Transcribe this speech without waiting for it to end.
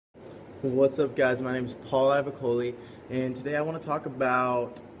What's up, guys? My name is Paul Avicoli, and today I want to talk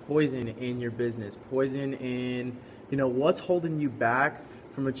about poison in your business. Poison in, what's holding you back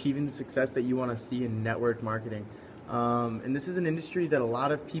from achieving the success that you want to see in network marketing. And this is an industry that a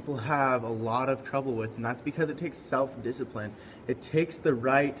lot of people have a lot of trouble with, and that's because it takes self-discipline. It takes the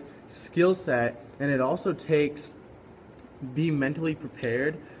right skill set, and it also takes being mentally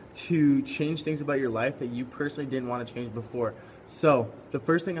prepared to change things about your life that you personally didn't want to change before. So, the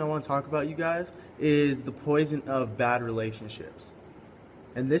first thing I want to talk about, you guys, is the poison of bad relationships.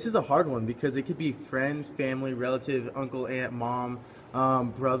 And this is a hard one because it could be friends, family, relative, uncle, aunt, mom,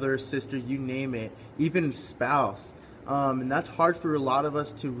 brother, sister, you name it, even spouse. And that's hard for a lot of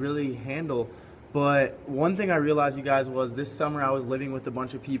us to really handle. But one thing I realized, you guys, was this summer I was living with a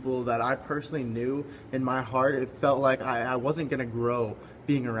bunch of people that I personally knew in my heart. It felt like I wasn't going to grow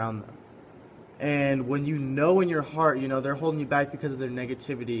being around them. And when you know in your heart, they're holding you back because of their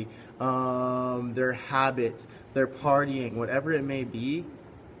negativity, their habits, their partying, whatever it may be,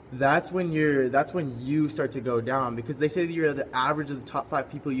 that's when you start to go down, because they say that you're the average of the top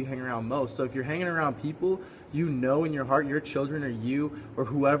 5 people you hang around most. So if you're hanging around people in your heart, your children or you or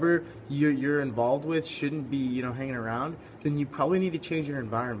whoever you're involved with shouldn't be hanging around, then you probably need to change your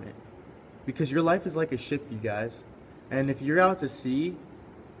environment, because your life is like a ship, you guys. And if you're out to sea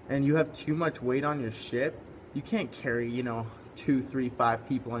and you have too much weight on your ship, you can't carry 2, 3, 5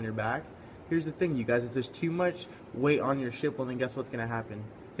 people on your back. Here's the thing, you guys, if there's too much weight on your ship, well, then guess what's going to happen?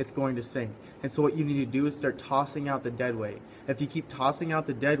 It's going to sink. And so what you need to do is start tossing out the dead weight. If you keep tossing out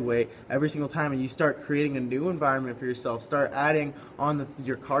the dead weight every single time, and you start creating a new environment for yourself, start adding on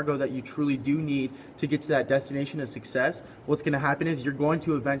your cargo that you truly do need to get to that destination of success, what's going to happen is you're going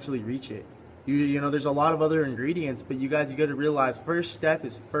to eventually reach it. There's a lot of other ingredients, but you got to realize first step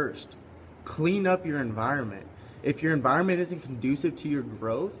is first. Clean up your environment. If your environment isn't conducive to your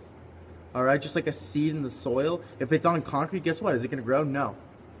growth, all right, just like a seed in the soil, if it's on concrete, guess what? Is it going to grow? No.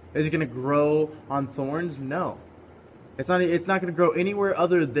 Is it going to grow on thorns? No. It's not going to grow anywhere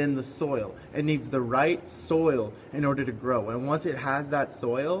other than the soil. It needs the right soil in order to grow. And once it has that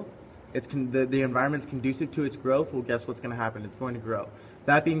soil, the environment's conducive to its growth, well, guess what's going to happen? It's going to grow.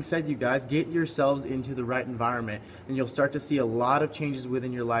 That being said, you guys, get yourselves into the right environment, and you'll start to see a lot of changes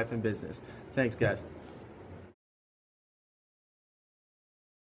within your life and business. Thanks, guys.